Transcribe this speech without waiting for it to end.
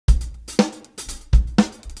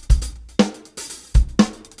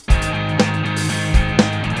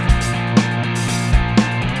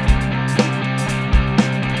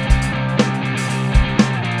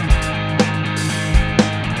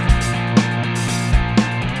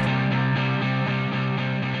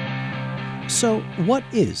So, what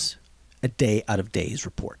is a day out of days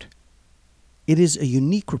report? It is a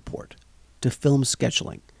unique report to film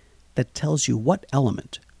scheduling that tells you what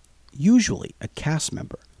element, usually a cast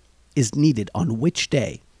member, is needed on which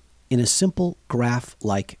day in a simple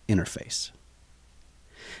graph-like interface.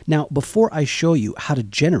 Now, before I show you how to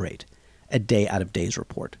generate a day out of days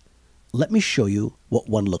report, let me show you what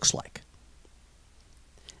one looks like.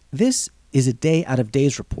 This is a day out of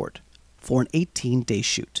days report for an 18-day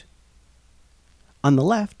shoot. On the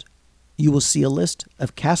left, you will see a list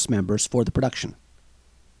of cast members for the production.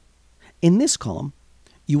 In this column,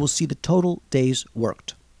 you will see the total days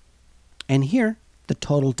worked, and here, the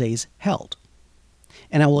total days held.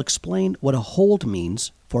 And I will explain what a hold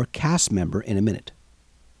means for a cast member in a minute.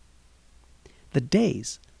 The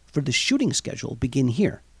days for the shooting schedule begin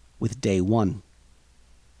here with day 1.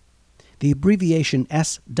 The abbreviation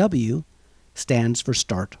SW stands for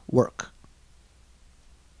start work.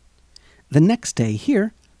 The next day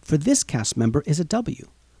here for this cast member is a W,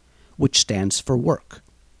 which stands for work.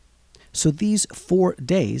 So these 4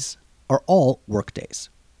 days are all work days.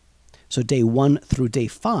 So day 1 through day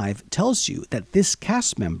 5 tells you that this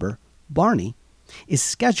cast member, Barney, is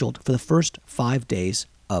scheduled for the first 5 days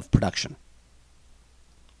of production.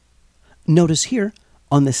 Notice here,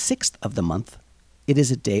 on the 6th of the month, it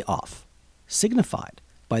is a day off, signified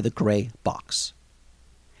by the gray box.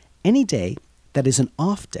 Any day that is an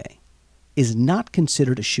off day is not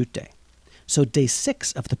considered a shoot day, so day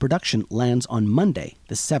 6 of the production lands on Monday,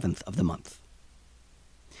 the 7th of the month.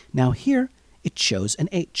 Now here, it shows an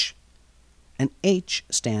H. An H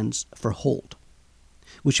stands for hold,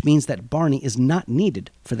 which means that Barney is not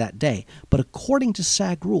needed for that day, but according to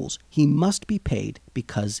SAG rules, he must be paid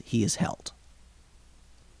because he is held.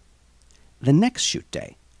 The next shoot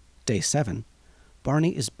day, day 7,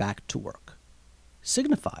 Barney is back to work,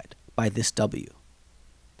 signified by this W.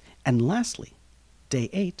 And lastly, day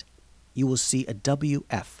 8, you will see a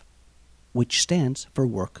WF, which stands for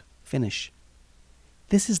work finish.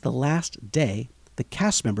 This is the last day the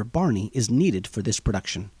cast member Barney is needed for this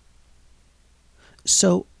production.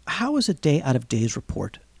 So, how is a day out of days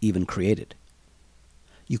report even created?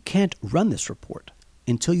 You can't run this report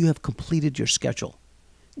until you have completed your schedule,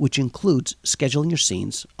 which includes scheduling your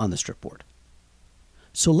scenes on the stripboard.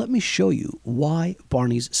 So let me show you why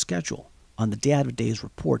Barney's schedule on the day out of days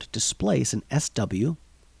report displays an SW,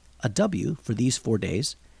 a W for these 4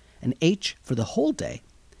 days, an H for the whole day,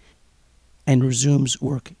 and resumes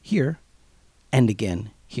work here and again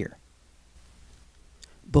here.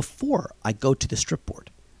 Before I go to the stripboard,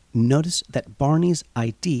 notice that Barney's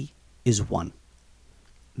ID is 1.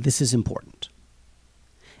 This is important.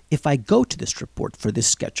 If I go to the stripboard for this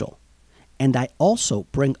schedule, and I also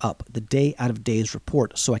bring up the day out of days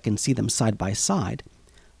report so I can see them side by side,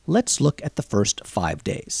 let's look at the first 5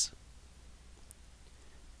 days.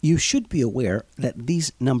 You should be aware that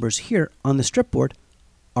these numbers here on the stripboard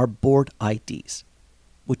are board IDs,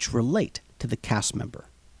 which relate to the cast member.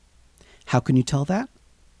 How can you tell that?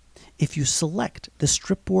 If you select the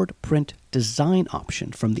stripboard print design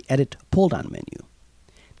option from the edit pull-down menu,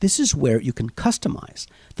 this is where you can customize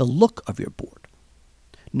the look of your board.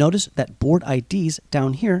 Notice that board IDs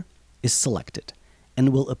down here is selected and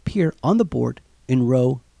will appear on the board in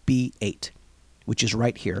row B8, which is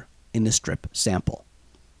right here in the strip sample.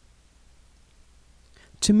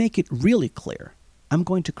 To make it really clear, I'm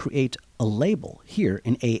going to create a label here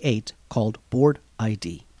in A8 called Board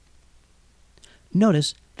ID.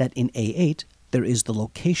 Notice that in A8 there is the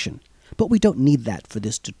location, but we don't need that for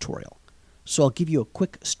this tutorial. So I'll give you a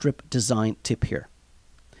quick strip design tip here.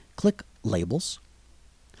 Click Labels,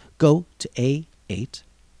 go to A8,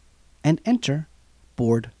 and enter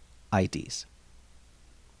Board IDs.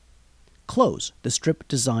 Close the strip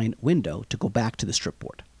design window to go back to the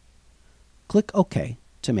stripboard. Click OK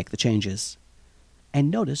to make the changes. And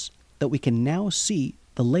notice that we can now see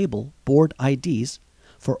the label Board IDs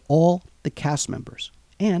for all the cast members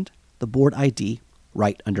and the board ID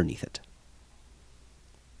right underneath it.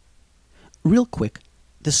 Real quick,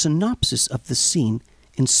 the synopsis of the scene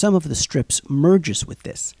in some of the strips merges with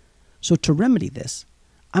this. So to remedy this,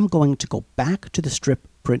 I'm going to go back to the strip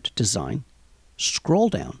print design, scroll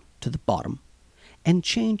down to the bottom, and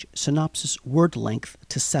change synopsis word length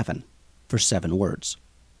to 7 for 7 words.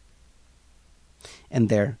 And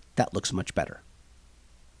there, that looks much better.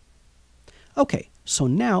 Okay, so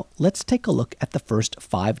now let's take a look at the first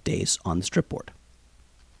 5 days on the stripboard.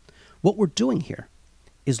 What we're doing here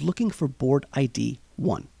is looking for board ID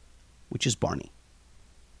 1, which is Barney.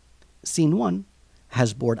 Scene 1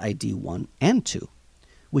 has board ID 1 and 2,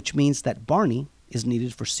 which means that Barney is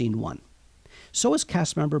needed for scene 1. So is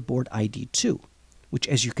cast member board ID 2, which,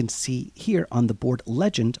 as you can see here on the board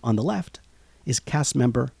legend on the left, is cast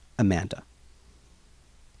member Amanda.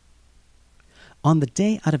 On the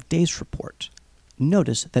day out of days report,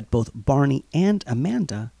 notice that both Barney and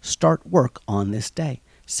Amanda start work on this day,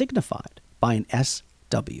 signified by an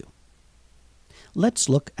SW. Let's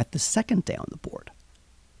look at the second day on the board.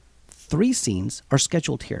 3 scenes are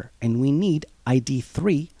scheduled here, and we need ID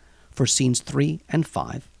 3 for scenes 3 and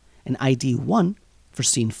 5, and ID 1 for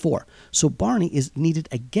scene 4. So Barney is needed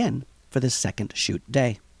again for the second shoot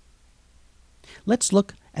day. Let's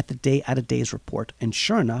look at the day out of days report, and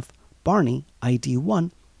sure enough, Barney, ID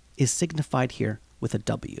 1, is signified here with a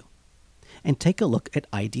W. And take a look at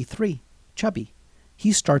ID 3, Chubby.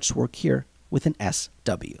 He starts work here with an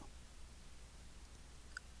SW.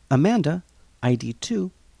 Amanda, ID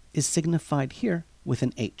 2, is signified here with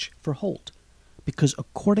an H for hold, because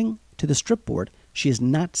according to the strip board, she is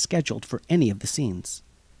not scheduled for any of the scenes.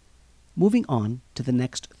 Moving on to the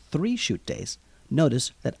next 3 shoot days,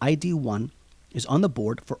 notice that ID 1 is on the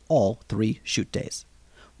board for all 3 shoot days.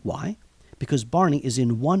 Why? Because Barney is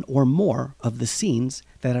in one or more of the scenes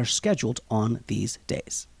that are scheduled on these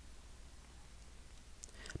days.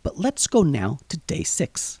 But let's go now to day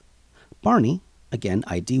 6. Barney, again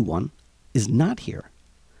ID 1, is not here.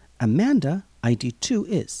 Amanda, ID 2,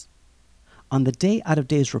 is. On the day out of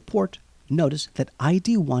days report, notice that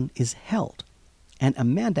ID 1 is held, and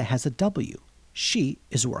Amanda has a W. She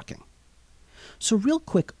is working. So real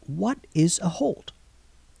quick, what is a hold?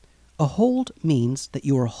 A hold means that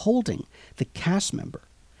you are holding the cast member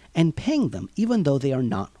and paying them even though they are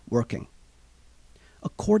not working.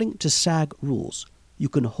 According to SAG rules, you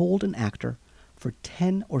can hold an actor for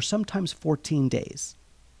 10 or sometimes 14 days.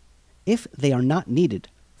 If they are not needed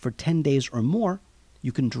for 10 days or more,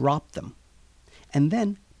 you can drop them and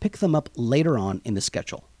then pick them up later on in the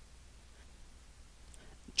schedule.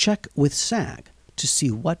 Check with SAG to see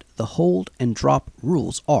what the hold and drop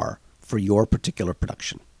rules are for your particular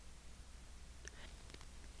production.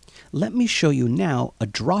 Let me show you now a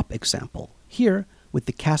drop example, here with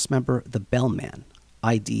the cast member The Bellman,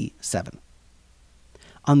 ID 7.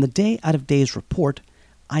 On the day out of days report,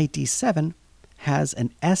 ID 7 has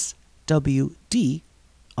an SWD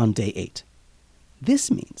on day 8. This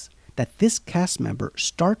means that this cast member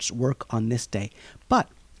starts work on this day, but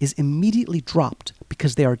is immediately dropped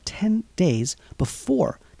because they are 10 days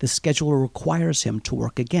before the scheduler requires him to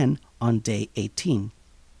work again on day 18,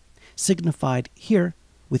 signified here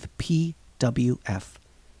with PWF,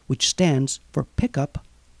 which stands for Pickup,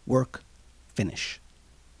 Work, Finish.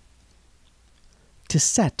 To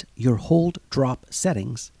set your hold drop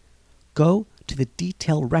settings, go to the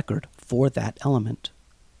detail record for that element.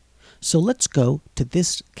 So let's go to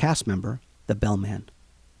this cast member, the Bellman.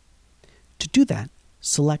 To do that,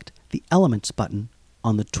 select the Elements button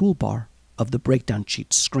on the toolbar of the breakdown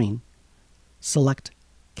sheet screen, select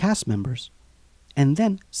Cast Members, and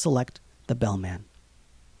then select the Bellman.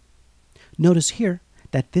 Notice here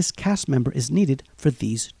that this cast member is needed for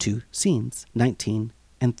these 2 scenes, 19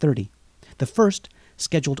 and 30. The first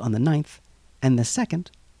scheduled on the 9th and the second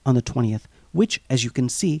on the 20th, which, as you can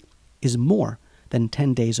see, is more than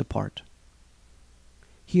 10 days apart.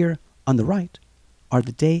 Here on the right are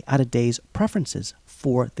the day out of days preferences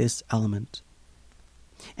for this element.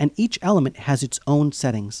 And each element has its own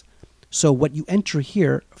settings, so what you enter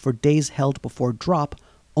here for days held before drop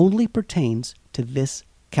only pertains to this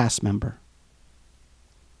cast member.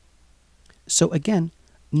 So again,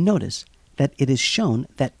 notice that it is shown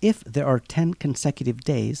that if there are 10 consecutive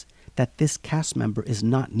days that this cast member is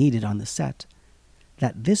not needed on the set,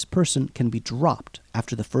 that this person can be dropped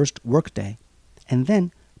after the first workday and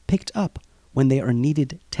then picked up when they are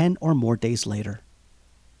needed 10 or more days later.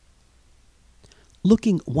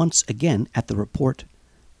 Looking once again at the report,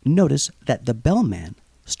 notice that the Bellman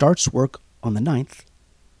starts work on the 9th,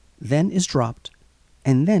 then is dropped,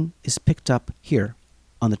 and then is picked up here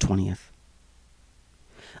on the 20th.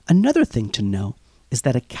 Another thing to know is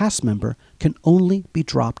that a cast member can only be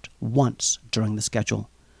dropped once during the schedule.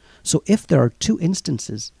 So if there are 2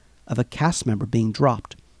 instances of a cast member being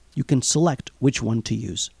dropped, you can select which one to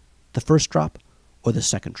use, the first drop or the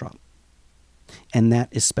second drop. And that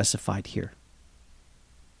is specified here.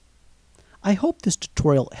 I hope this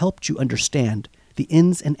tutorial helped you understand the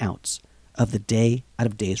ins and outs of the day out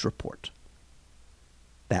of days report.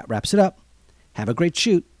 That wraps it up. Have a great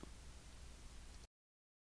shoot.